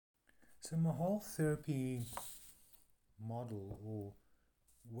So my whole therapy model or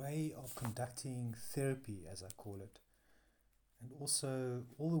way of conducting therapy, as I call it, and also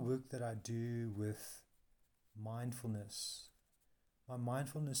all the work that I do with mindfulness, my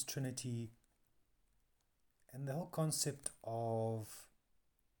mindfulness trinity, and the whole concept of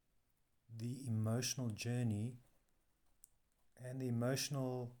the emotional journey and the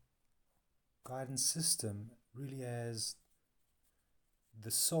emotional guidance system really as the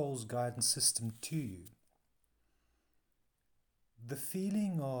soul's guidance system to you. The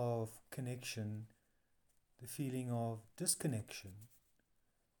feeling of connection, the feeling of disconnection,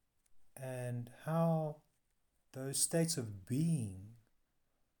 and how those states of being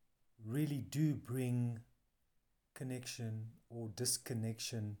really do bring connection or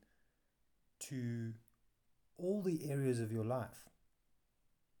disconnection to all the areas of your life.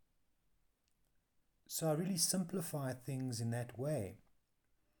 So I really simplify things in that way.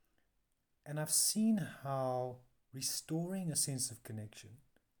 And I've seen how restoring a sense of connection,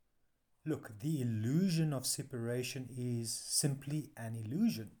 look, the illusion of separation is simply an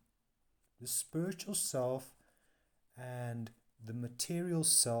illusion. The spiritual self and the material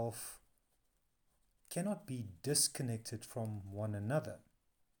self cannot be disconnected from one another.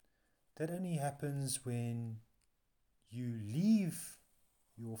 That only happens when you leave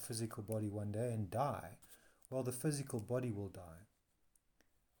your physical body one day and die. Well, the physical body will die.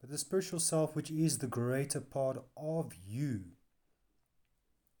 But the spiritual self, which is the greater part of you,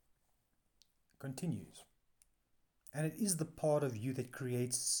 continues. And it is the part of you that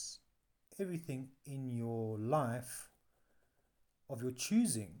creates everything in your life of your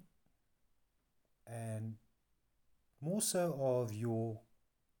choosing, and more so of your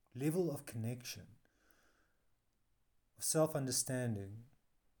level of connection, of self-understanding,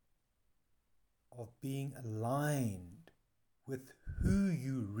 of being aligned with who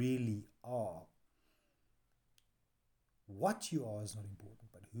you really are. What you are is not important,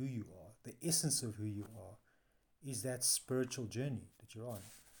 but who you are, the essence of who you are, is that spiritual journey that you're on.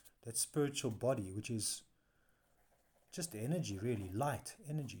 That spiritual body, which is just energy, really, light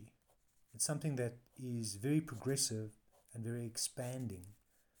energy. It's something that is very progressive and very expanding.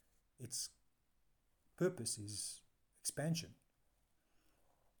 Its purpose is expansion.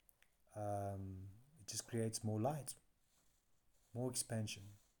 It just creates more light, more expansion.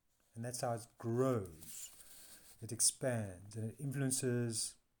 And that's how it grows. It expands and it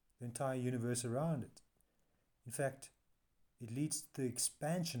influences the entire universe around it. In fact, it leads to the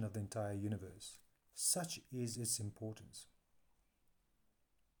expansion of the entire universe. Such is its importance.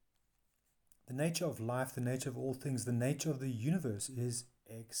 The nature of life, the nature of all things, the nature of the universe is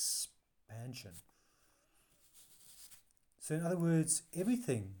expansion. So in other words,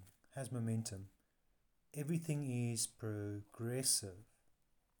 everything has momentum. Everything is progressive.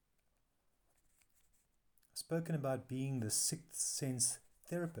 I've spoken about being the sixth sense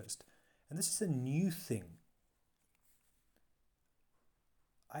therapist, and this is a new thing.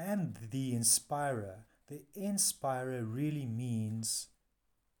 I am the inspirer. The inspirer really means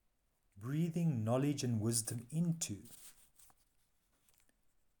breathing knowledge and wisdom into.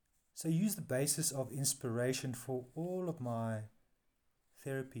 So I use the basis of inspiration for all of my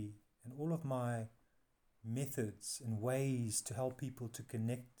therapy and all of my methods and ways to help people to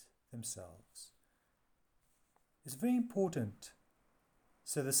connect themselves. It's very important.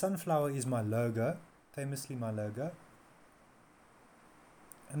 So the sunflower is my logo, famously my logo.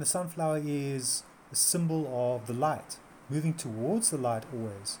 And the sunflower is a symbol of the light, moving towards the light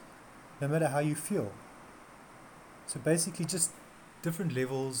always, no matter how you feel. So basically just different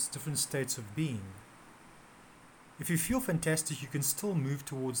levels, different states of being. If you feel fantastic, you can still move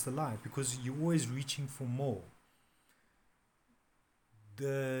towards the light because you're always reaching for more.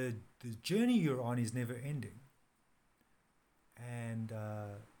 The journey you're on is never ending. And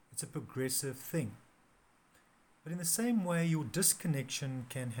it's a progressive thing. But in the same way, your disconnection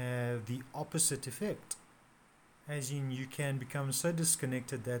can have the opposite effect. As in, you can become so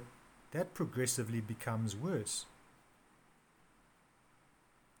disconnected that progressively becomes worse.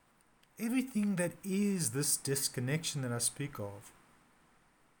 Everything that is this disconnection that I speak of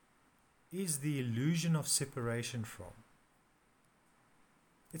is the illusion of separation from.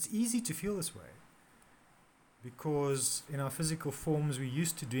 It's easy to feel this way because in our physical forms we're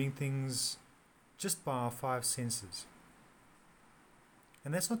used to doing things just by our five senses.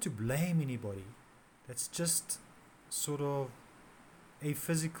 And that's not to blame anybody. That's just sort of a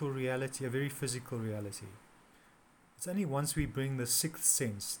physical reality, a very physical reality. It's only once we bring the sixth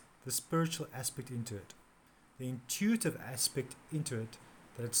sense, the spiritual aspect into it, the intuitive aspect into it,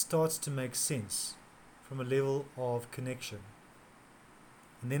 that it starts to make sense from a level of connection.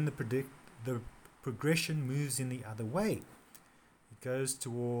 And then the progression moves in the other way. It goes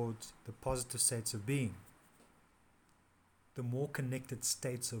towards the positive states of being, the more connected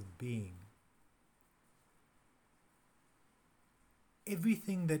states of being.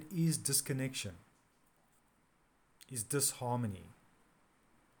 Everything that is disconnection, is disharmony,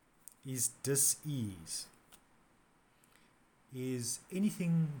 is dis-ease, is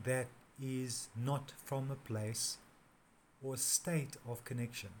anything that is not from a place or a state of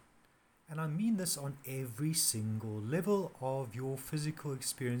connection. And I mean this on every single level of your physical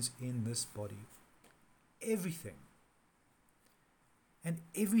experience in this body. Everything. And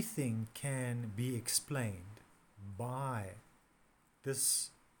everything can be explained by this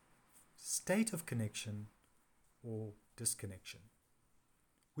state of connection or disconnection,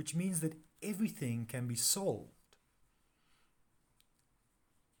 which means that everything can be solved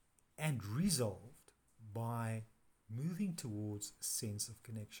and resolved by moving towards a sense of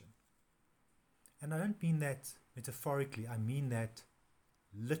connection. And I don't mean that metaphorically, I mean that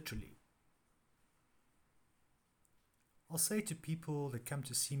literally. I'll say to people that come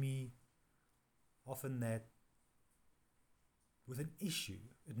to see me often that with an issue,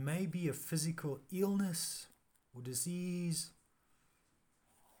 it may be a physical illness or disease,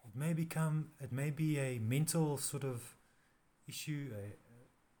 it may be a mental sort of issue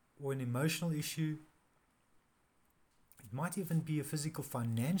or an emotional issue. It might even be a physical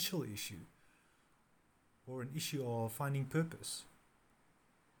financial issue or an issue of finding purpose,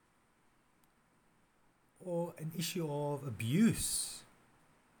 or an issue of abuse,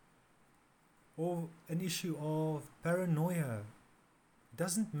 or an issue of paranoia. It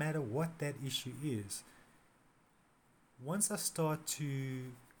doesn't matter what that issue is. Once I start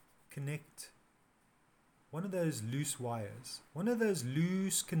to connect one of those loose wires, one of those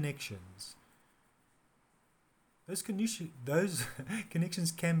loose connections, those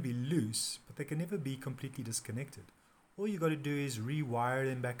connections can be loose, but they can never be completely disconnected. All you got to do is rewire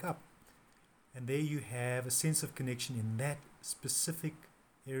them back up. And there you have a sense of connection in that specific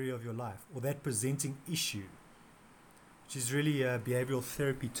area of your life, or that presenting issue, which is really a behavioral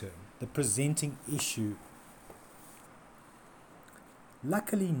therapy term, the presenting issue.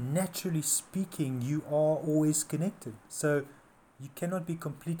 Luckily, naturally speaking, you are always connected, so you cannot be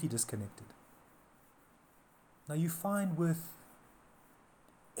completely disconnected. Now you find with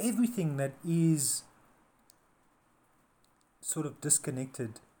everything that is sort of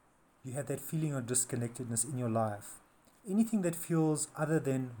disconnected, you have that feeling of disconnectedness in your life. Anything that feels other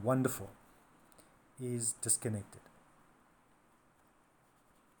than wonderful is disconnected.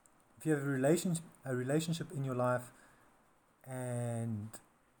 If you have a relationship in your life and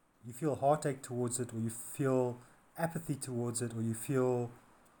you feel heartache towards it, or you feel apathy towards it, or you feel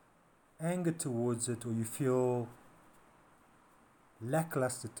anger towards it, or you feel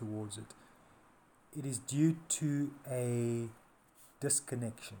lackluster towards it, it is due to a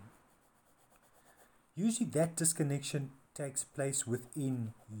disconnection. Usually that disconnection takes place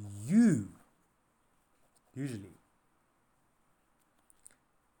within you, usually.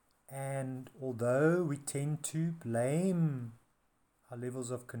 And although we tend to blame our levels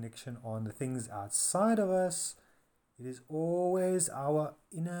of connection on the things outside of us, it is always our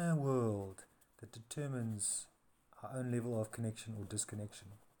inner world that determines our own level of connection or disconnection.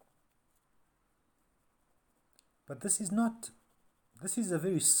 But this is a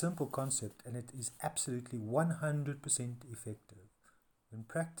very simple concept, and it is absolutely 100% effective when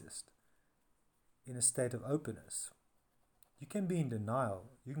practiced in a state of openness. You can be in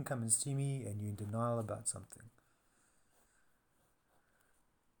denial. You can come and see me and you're in denial about something.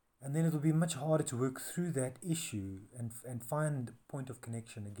 And then it will be much harder to work through that issue and find a point of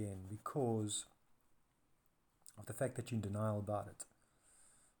connection again, because of the fact that you're in denial about it.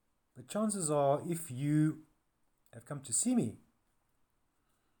 But chances are, if you have come to see me,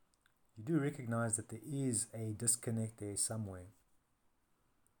 you do recognize that there is a disconnect there somewhere.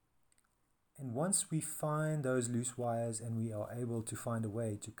 And once we find those loose wires and we are able to find a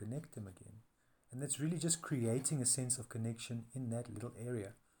way to connect them again, and that's really just creating a sense of connection in that little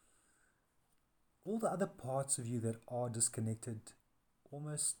area, all the other parts of you that are disconnected,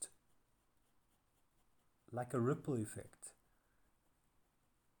 almost like a ripple effect,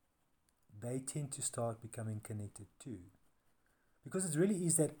 they tend to start becoming connected too. Because it really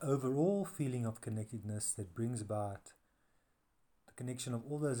is that overall feeling of connectedness that brings about the connection of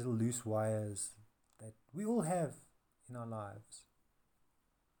all those little loose wires that we all have in our lives.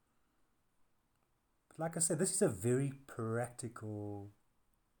 But like I said, this is a very practical,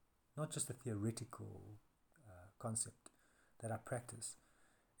 not just a theoretical concept that I practice.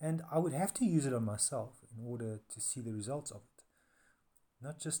 And I would have to use it on myself in order to see the results of it.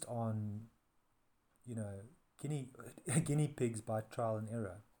 Not just on guinea guinea pigs by trial and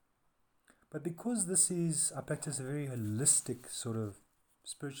error. But because I practice a very holistic sort of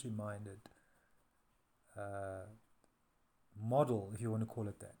spiritually minded model, if you want to call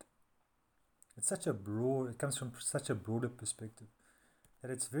it that. It comes from such a broader perspective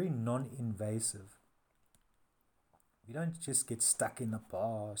that it's very non-invasive. We don't just get stuck in the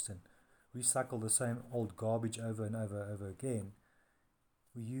past and recycle the same old garbage over and over again.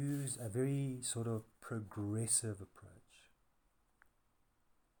 We use a very sort of progressive approach,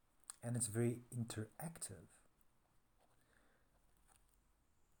 and it's very interactive.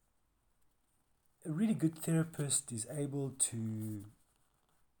 A really good therapist is able to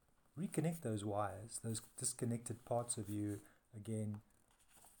reconnect those wires, those disconnected parts of you again,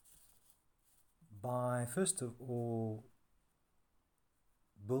 by first of all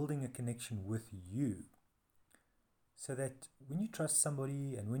building a connection with you, so that when you trust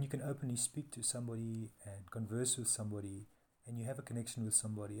somebody and when you can openly speak to somebody and converse with somebody and you have a connection with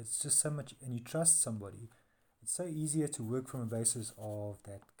somebody, it's just so much, and you trust somebody, it's so easier to work from a basis of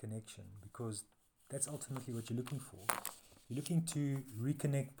that connection, because that's ultimately what you're looking for. You're looking to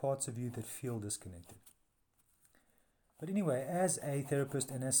reconnect parts of you that feel disconnected. But anyway, as a therapist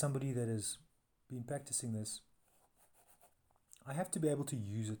and as somebody that has been practicing this, I have to be able to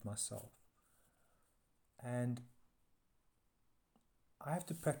use it myself. And I have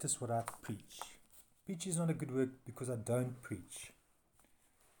to practice what I preach. Preach is not a good word because I don't preach.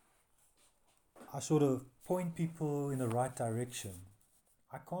 I sort of point people in the right direction.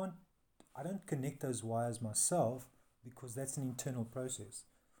 I don't connect those wires myself because that's an internal process,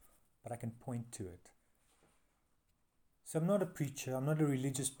 but I can point to it. So I'm not a preacher, I'm not a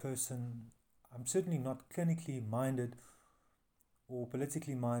religious person, I'm certainly not clinically minded or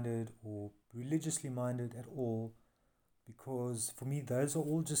politically minded or religiously minded at all, because for me those are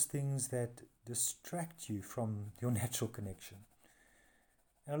all just things that distract you from your natural connection.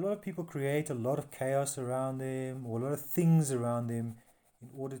 And a lot of people create a lot of chaos around them or a lot of things around them in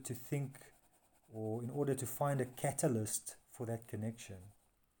order to think or in order to find a catalyst for that connection.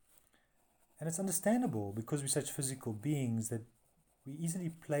 And it's understandable because we're such physical beings that we easily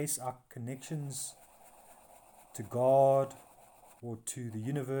place our connections to God or to the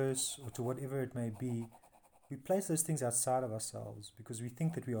universe or to whatever it may be. We place those things outside of ourselves because we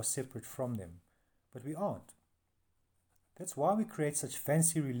think that we are separate from them, but we aren't. That's why we create such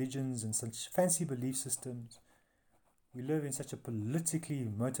fancy religions and such fancy belief systems. We live in such a politically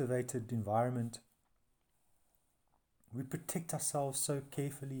motivated environment. We protect ourselves so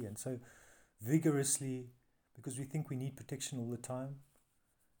carefully and so vigorously because we think we need protection all the time.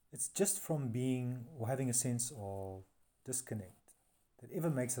 It's just from being or having a sense of disconnect that ever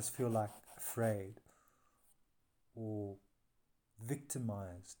makes us feel like afraid or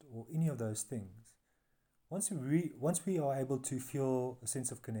victimized or any of those things. Once we are able to feel a sense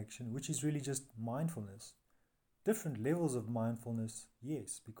of connection, which is really just mindfulness, different levels of mindfulness,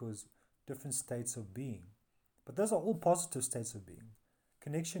 yes, because different states of being. But those are all positive states of being.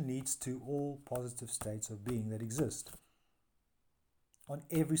 Connection leads to all positive states of being that exist on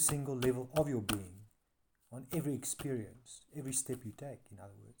every single level of your being, on every experience, every step you take, in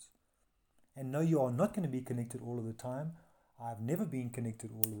other words. And no, you are not going to be connected all of the time. I've never been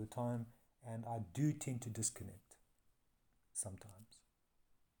connected all of the time, and I do tend to disconnect sometimes.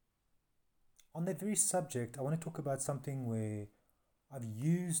 On that very subject, I want to talk about something where I've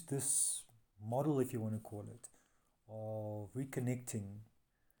used this model, if you want to call it, of reconnecting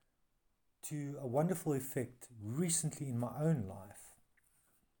to a wonderful effect recently in my own life.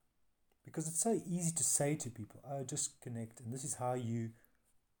 Because it's so easy to say to people, oh, just connect, and this is how you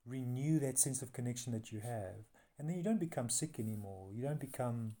renew that sense of connection that you have. And then you don't become sick anymore. You don't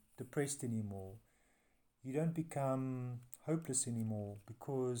become depressed anymore. You don't become hopeless anymore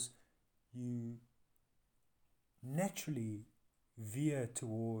because you naturally veer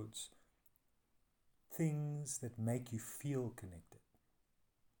towards things that make you feel connected,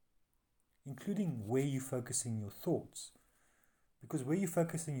 including where you're focusing your thoughts. Because where you're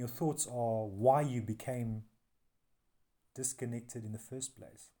focusing your thoughts are why you became disconnected in the first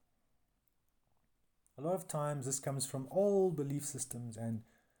place. A lot of times this comes from old belief systems and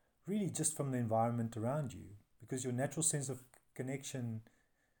really just from the environment around you, because your natural sense of connection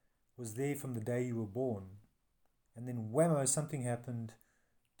was there from the day you were born, and then whammo, something happened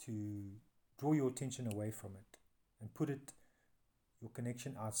to draw your attention away from it and put your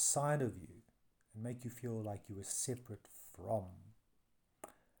connection outside of you and make you feel like you were separate from.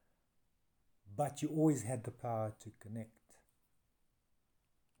 But you always had the power to connect.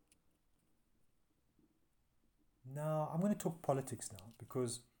 Now, I'm going to talk politics now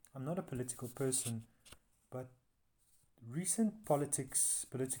because I'm not a political person, but recent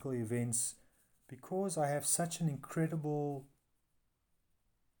political events, because I have such an incredible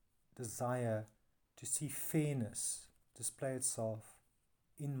desire to see fairness display itself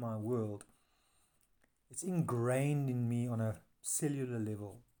in my world, it's ingrained in me on a cellular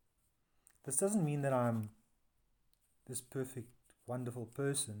level. This doesn't mean that I'm this perfect, wonderful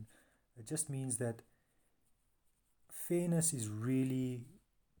person. It just means that fairness is really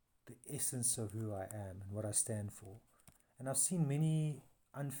the essence of who I am and what I stand for. And I've seen many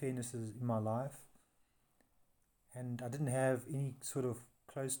unfairnesses in my life, and I didn't have any sort of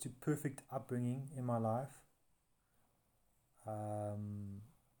close to perfect upbringing in my life.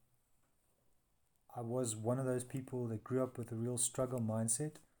 I was one of those people that grew up with a real struggle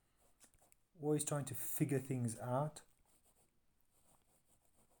mindset, always trying to figure things out.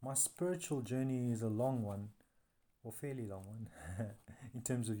 My spiritual journey is a long one, or fairly long one, in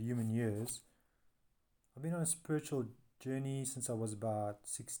terms of human years. I've been on a spiritual journey since I was about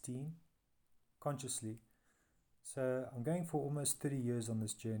 16, consciously. So I'm going for almost 30 years on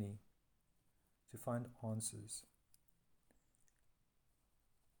this journey to find answers.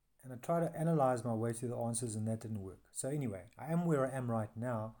 And I try to analyze my way to the answers, and that didn't work. So anyway, I am where I am right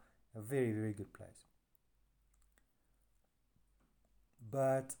now, a very, very good place.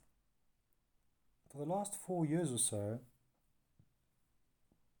 But for the last 4 years or so,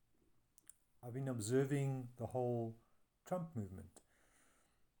 I've been observing the whole Trump movement.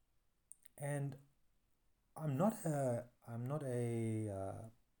 And I'm not a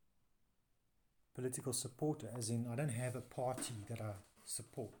political supporter, as in I don't have a party that I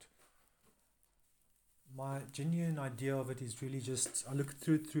support. My genuine idea of it is really just I look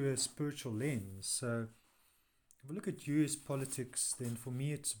through a spiritual lens. So if we look at US politics, then for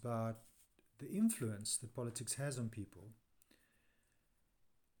me it's about the influence that politics has on people.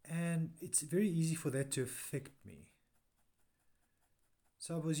 And it's very easy for that to affect me.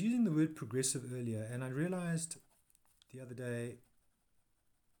 So I was using the word progressive earlier, and I realized the other day,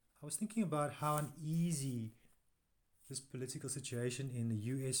 I was thinking about how uneasy this political situation in the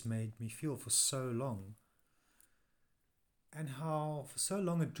US made me feel for so long, and how for so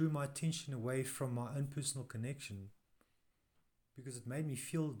long it drew my attention away from my own personal connection, because it made me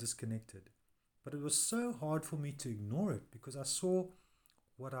feel disconnected. But it was so hard for me to ignore it, because I saw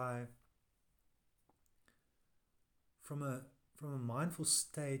what from a mindful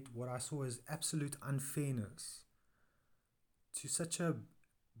state, what I saw as absolute unfairness to such a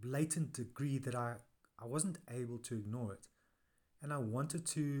blatant degree that I wasn't able to ignore it. And I wanted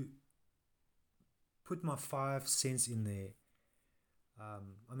to put my 5 cents in there. I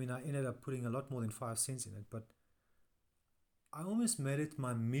ended up putting a lot more than 5 cents in it, but I almost made it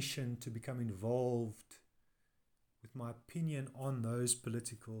my mission to become involved with my opinion on those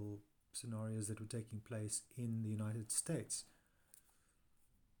political scenarios that were taking place in the United States.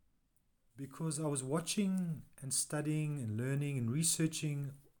 Because I was watching and studying and learning and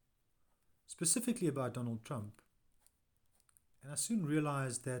researching specifically about Donald Trump. And I soon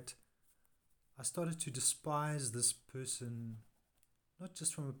realized that I started to despise this person, not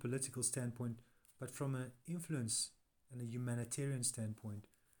just from a political standpoint, but from an influence and a humanitarian standpoint,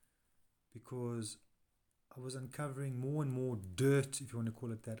 because I was uncovering more and more dirt, if you want to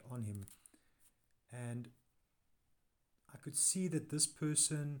call it that, on him. And I could see that this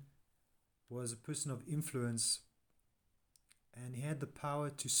person was a person of influence, and he had the power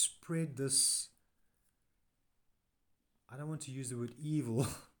to spread this, I don't want to use the word evil,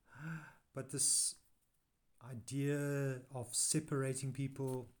 but this idea of separating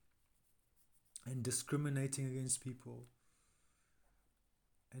people and discriminating against people,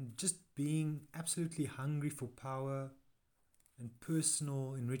 and just being absolutely hungry for power and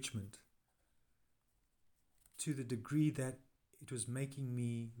personal enrichment, to the degree that it was making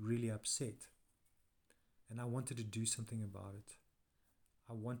me really upset. And I wanted to do something about it.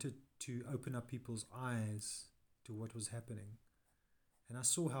 I wanted to open up people's eyes to what was happening. And I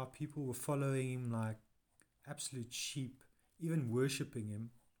saw how people were following him like absolute sheep, even worshipping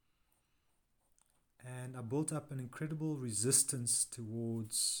him. And I built up an incredible resistance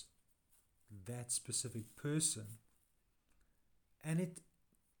towards that specific person. And it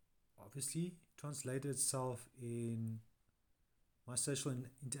obviously translated itself in my social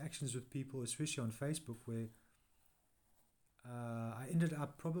interactions with people, especially on Facebook, where I ended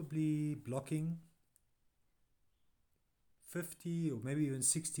up probably blocking 50 or maybe even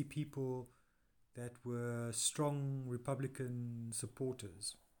 60 people that were strong Republican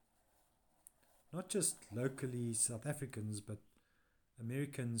supporters. Not just locally South Africans, but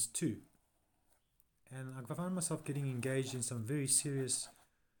Americans too. And I found myself getting engaged in some very serious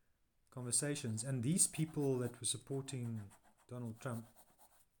conversations. And these people that were supporting Donald Trump,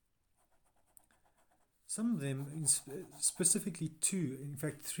 some of them, specifically two, in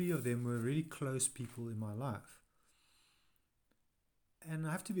fact, three of them were really close people in my life. And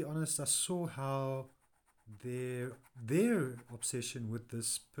I have to be honest, I saw how their obsession with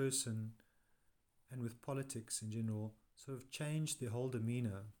this person and with politics in general sort of changed their whole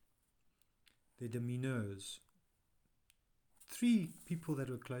demeanor, their demeanors. Three people that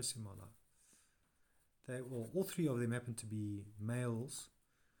were close in my life. All three of them happened to be males.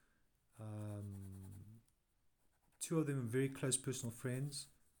 Two of them were very close personal friends,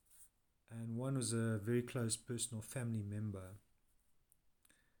 and one was a very close personal family member.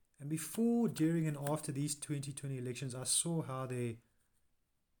 And before, during, and after these 2020 elections, I saw how they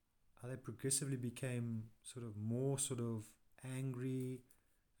progressively became more angry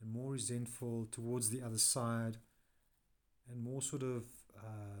and more resentful towards the other side, and more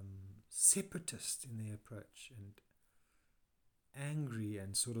separatist in their approach, and angry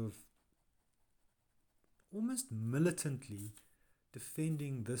and almost militantly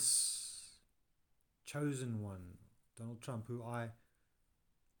defending this chosen one, Donald Trump, who I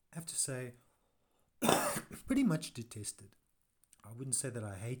have to say pretty much detested. I wouldn't say that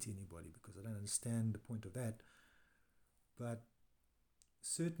I hate anybody, because I don't understand the point of that, but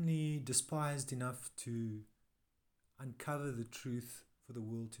certainly despised enough to uncover the truth for the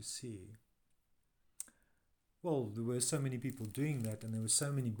world to see. Well, there were so many people doing that, and there were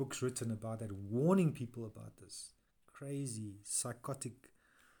so many books written about that, warning people about this crazy, psychotic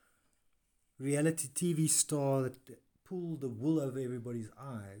reality TV star that pulled the wool over everybody's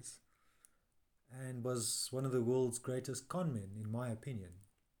eyes and was one of the world's greatest con men, in my opinion.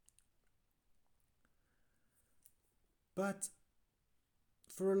 But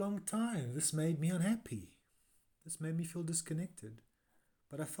for a long time, this made me unhappy. This made me feel disconnected.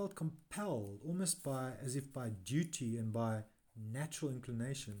 But I felt compelled, almost as if by duty and by natural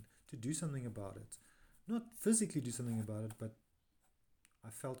inclination, to do something about it. Not physically do something about it, but I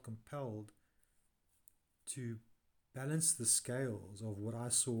felt compelled to balance the scales of what I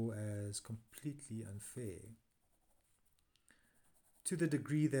saw as completely unfair, to the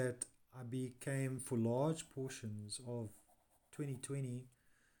degree that I became, for large portions of 2020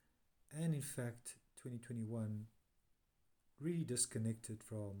 and in fact 2021, really disconnected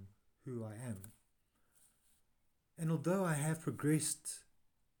from who I am. And although I have progressed,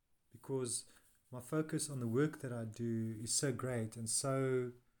 because my focus on the work that I do is so great, and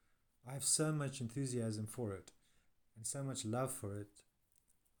so I have so much enthusiasm for it and so much love for it,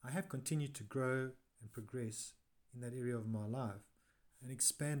 I have continued to grow and progress in that area of my life and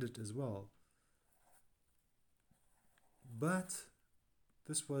expand it as well. But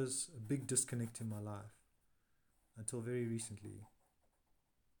this was a big disconnect in my life until very recently.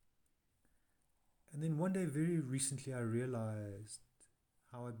 And then one day, very recently, I realized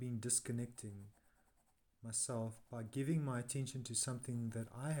how I've been disconnecting myself by giving my attention to something that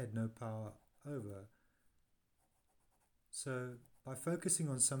I had no power over. So by focusing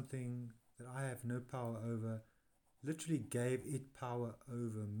on something that I have no power over, literally gave it power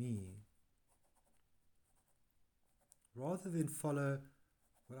over me, rather than follow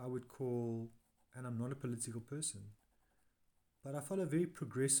what I would call, and I'm not a political person, but I follow very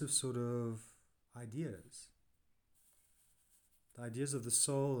progressive ideas. The ideas of the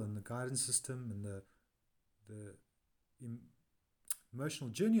soul and the guidance system and the emotional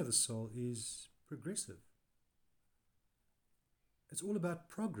journey of the soul is progressive. It's all about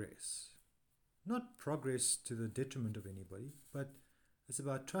progress. Not progress to the detriment of anybody, but it's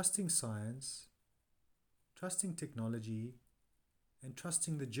about trusting science, trusting technology, and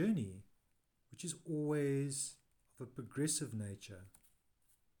trusting the journey, which is always of a progressive nature.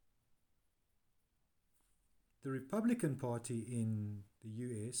 The Republican Party in the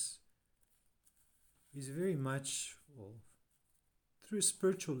US is very much, well, through a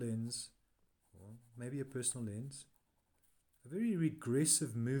spiritual lens, or maybe a personal lens, a very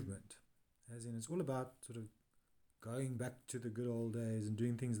regressive movement, as in it's all about going back to the good old days and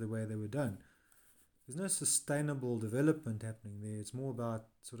doing things the way they were done. There's no sustainable development happening there. It's more about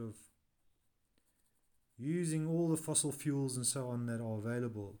using all the fossil fuels and so on that are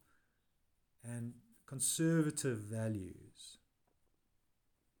available, and conservative values.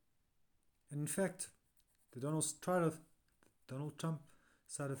 And in fact, the Donald Trump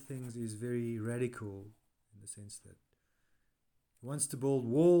side of things is very radical, in the sense that he wants to build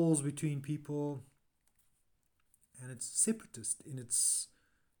walls between people, and it's separatist in its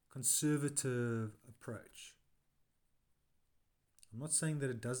conservative approach. I'm not saying that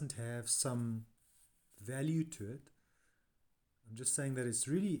it doesn't have some value to it. I'm just saying that it's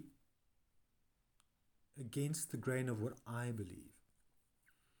really against the grain of what I believe.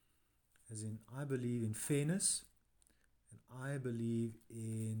 As in, I believe in fairness, and I believe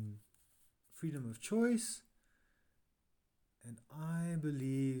in freedom of choice, and I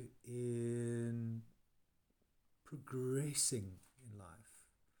believe in progressing in life.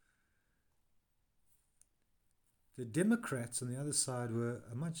 The Democrats on the other side were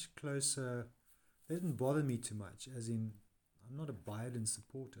a much closer. They didn't bother me too much, as in, I'm not a Biden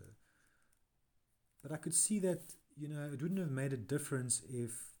supporter. But I could see that, it wouldn't have made a difference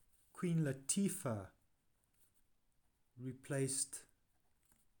if Queen Latifah replaced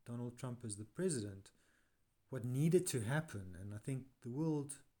Donald Trump as the president. What needed to happen, and I think the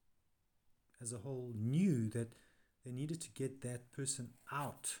world as a whole knew that they needed to get that person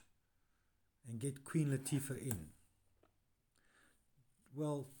out and get Queen Latifah in.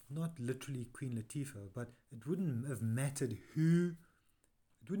 Well, not literally Queen Latifah, but it wouldn't have mattered who,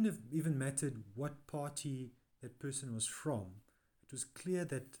 it wouldn't have even mattered what party that person was from. It was clear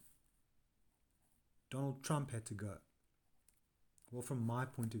that Donald Trump had to go. Well, from my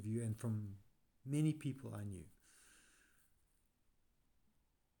point of view and from many people I knew.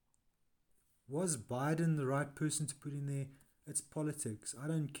 Was Biden the right person to put in there? It's politics. I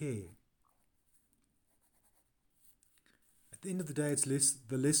don't care. At the end of the day, it's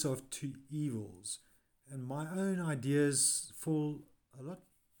the lesser of two evils. And my own ideas fall a lot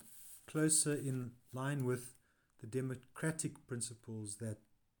closer in line with the democratic principles that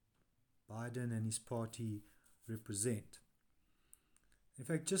Biden and his party represent. In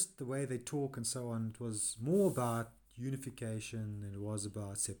fact, just the way they talk and so on, it was more about unification than it was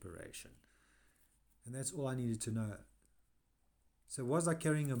about separation. And that's all I needed to know. So was I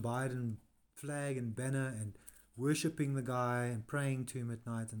carrying a Biden flag and banner and worshipping the guy and praying to him at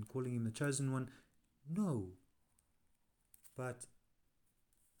night and calling him the chosen one? No. But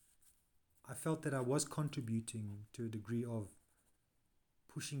I felt that I was contributing to a degree of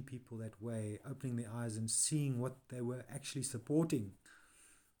pushing people that way, opening their eyes and seeing what they were actually supporting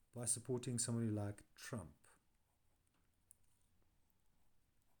by supporting somebody like Trump.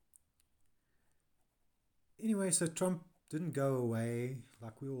 Anyway, so Trump didn't go away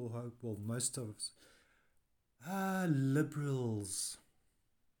like we all hope, well, most of us. Liberals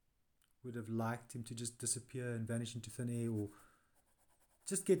would have liked him to just disappear and vanish into thin air or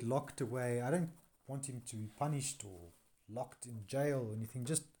just get locked away. I don't want him to be punished or locked in jail or anything.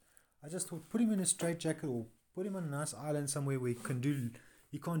 I just thought put him in a straitjacket or put him on a nice island somewhere where he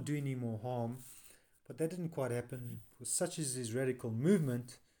can't do any more harm. But that didn't quite happen. Such is his radical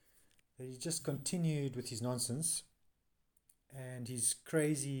movement that he just continued with his nonsense and his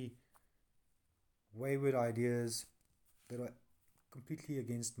crazy, wayward ideas that are completely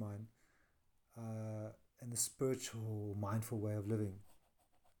against mine and the spiritual, mindful way of living.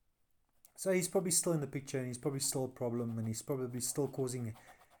 So he's probably still in the picture and he's probably still a problem and he's probably still causing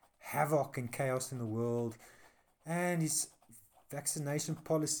havoc and chaos in the world, and his vaccination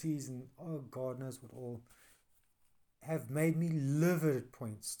policies and God knows what all have made me livid at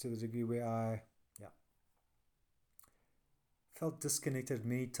points to the degree where I felt disconnected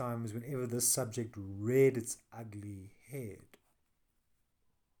many times whenever this subject reared its ugly head.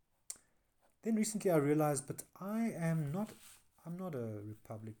 Then recently I realized, but I'm not a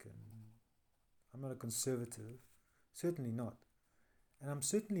Republican. I'm not a conservative. Certainly not. And I'm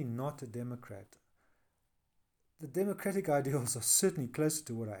certainly not a Democrat. The democratic ideals are certainly closer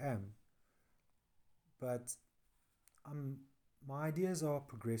to what I am. But my ideas are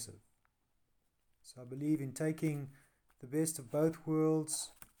progressive. So I believe in taking the best of both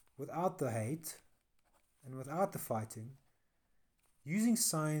worlds without the hate and without the fighting, using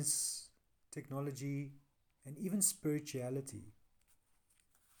science, technology, and even spirituality,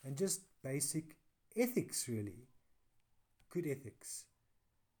 and just basic ethics, really. Good ethics,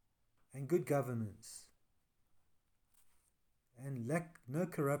 and good governance, and no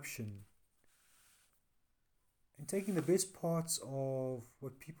corruption, and taking the best parts of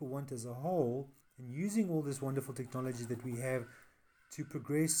what people want as a whole and using all this wonderful technology that we have to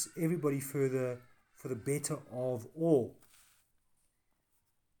progress everybody further for the better of all,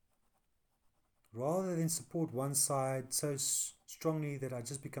 rather than support one side so strongly that I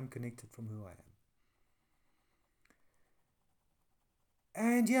just become connected from who I am.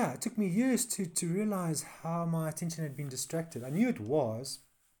 And it took me years to realize how my attention had been distracted. I knew it was,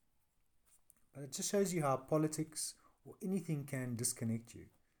 but it just shows you how politics or anything can disconnect you.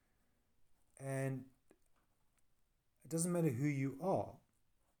 And it doesn't matter who you are.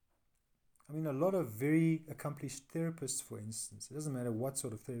 I mean, a lot of very accomplished therapists, for instance, it doesn't matter what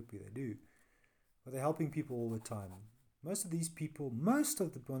sort of therapy they do, but they're helping people all the time. Most of these people, most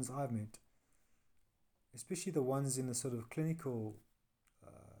of the ones I've met, especially the ones in the sort of clinical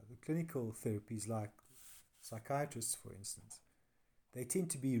therapies, like psychiatrists, for instance, they tend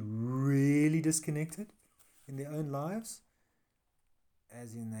to be really disconnected in their own lives,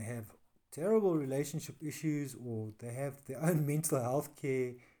 as in they have terrible relationship issues, or they have their own mental health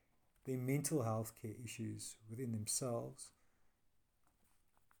care issues within themselves.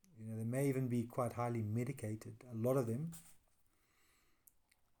 They may even be quite highly medicated, a lot of them.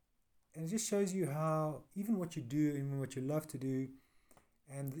 And it just shows you how even what you do, even what you love to do,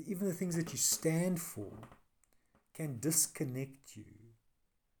 and even the things that you stand for can disconnect you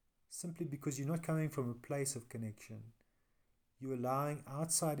simply because you're not coming from a place of connection. You're allowing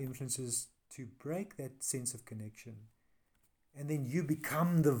outside influences to break that sense of connection. And then you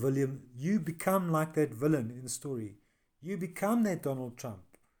become the villain. You become like that villain in the story. You become that Donald Trump.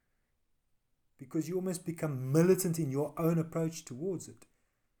 Because you almost become militant in your own approach towards it.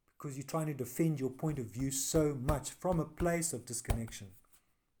 Because you're trying to defend your point of view so much from a place of disconnection.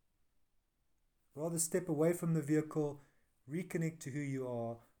 Rather step away from the vehicle, reconnect to who you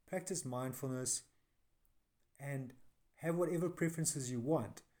are, practice mindfulness, and have whatever preferences you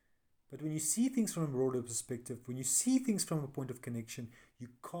want. But when you see things from a broader perspective, when you see things from a point of connection, you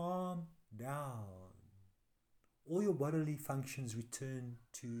calm down. All your bodily functions return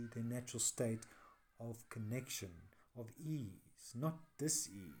to their natural state of connection, of ease, not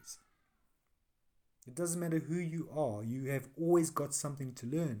dis-ease. It doesn't matter who you are, you have always got something to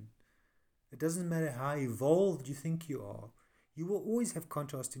learn. It doesn't matter how evolved you think you are, you will always have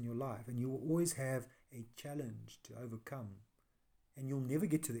contrast in your life, and you will always have a challenge to overcome. And you'll never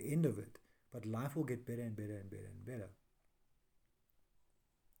get to the end of it, but life will get better and better and better and better.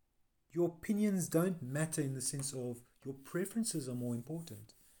 Your opinions don't matter in the sense of your preferences are more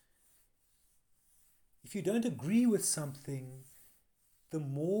important. If you don't agree with something, the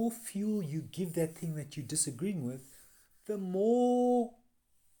more fuel you give that thing that you're disagreeing with, the more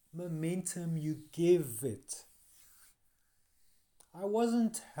momentum you give it. I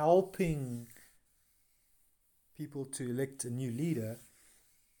wasn't helping people to elect a new leader.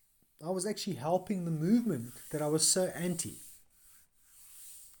 I was actually helping the movement that I was so anti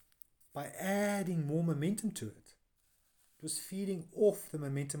by adding more momentum to it. It was feeding off the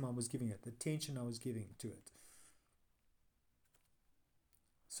momentum I was giving it, the attention I was giving to it.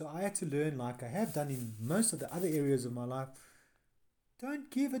 So I had to learn, like I have done in most of the other areas of my life,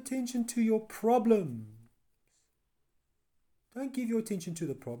 don't give attention to your problems. Don't give your attention to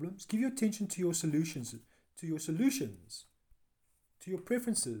the problems. Give your attention to your solutions, to your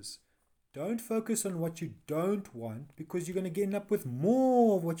preferences. Don't focus on what you don't want, because you're going to end up with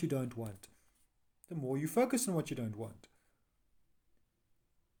more of what you don't want. The more you focus on what you don't want.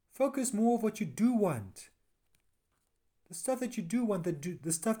 Focus more of what you do want. The stuff that you do want,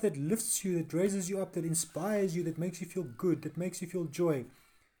 the stuff that lifts you, that raises you up, that inspires you, that makes you feel good, that makes you feel joy,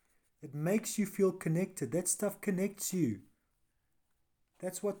 that makes you feel connected. That stuff connects you.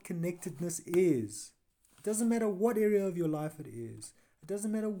 That's what connectedness is. It doesn't matter what area of your life it is. It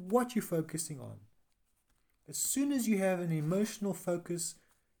doesn't matter what you're focusing on. As soon as you have an emotional focus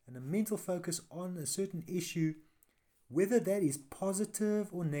and a mental focus on a certain issue, whether that is positive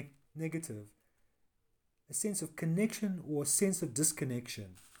or negative, a sense of connection or a sense of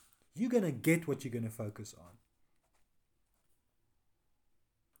disconnection, you're going to get what you're going to focus on.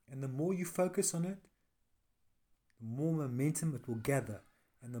 And the more you focus on it, the more momentum it will gather,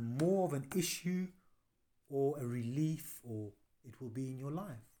 and the more of an issue or a relief or it will be in your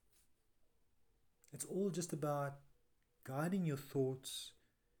life. It's all just about guiding your thoughts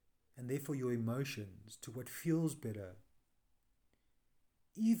and therefore your emotions to what feels better.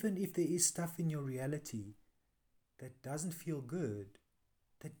 Even if there is stuff in your reality that doesn't feel good,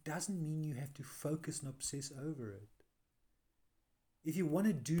 that doesn't mean you have to focus and obsess over it. If you want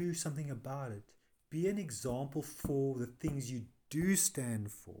to do something about it, be an example for the things you do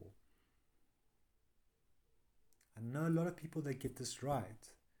stand for. I know a lot of people that get this right.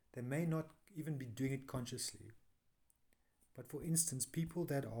 They may not even be doing it consciously. But for instance, people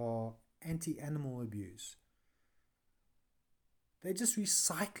that are anti-animal abuse, they're just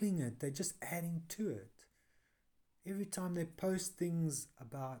recycling it. They're just adding to it. Every time they post things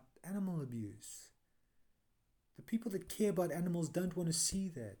about animal abuse, the people that care about animals don't want to see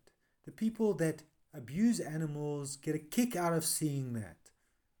that. The people that abuse animals get a kick out of seeing that.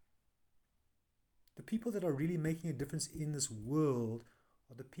 The people that are really making a difference in this world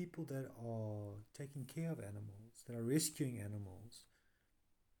are the people that are taking care of animals, that are rescuing animals,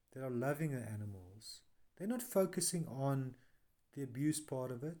 that are loving the animals. They're not focusing on the abuse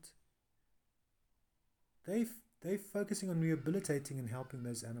part of it. They're focusing on rehabilitating and helping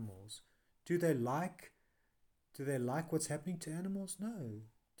those animals. Do they like Do they like what's happening to animals? No.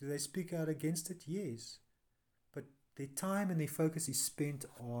 Do they speak out against it? Yes. But their time and their focus is spent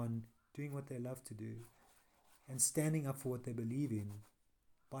on doing what they love to do and standing up for what they believe in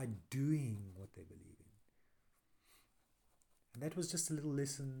by doing what they believe in. And that was just a little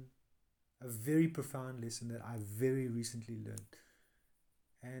lesson, a very profound lesson that I very recently learned.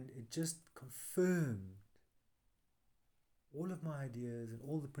 And it just confirmed all of my ideas and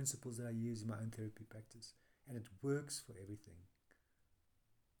all the principles that I use in my own therapy practice. And it works for everything.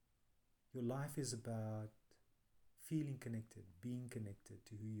 Your life is about feeling connected, being connected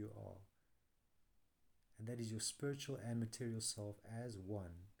to who you are. And that is your spiritual and material self as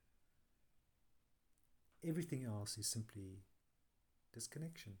one. Everything else is simply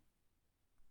disconnection.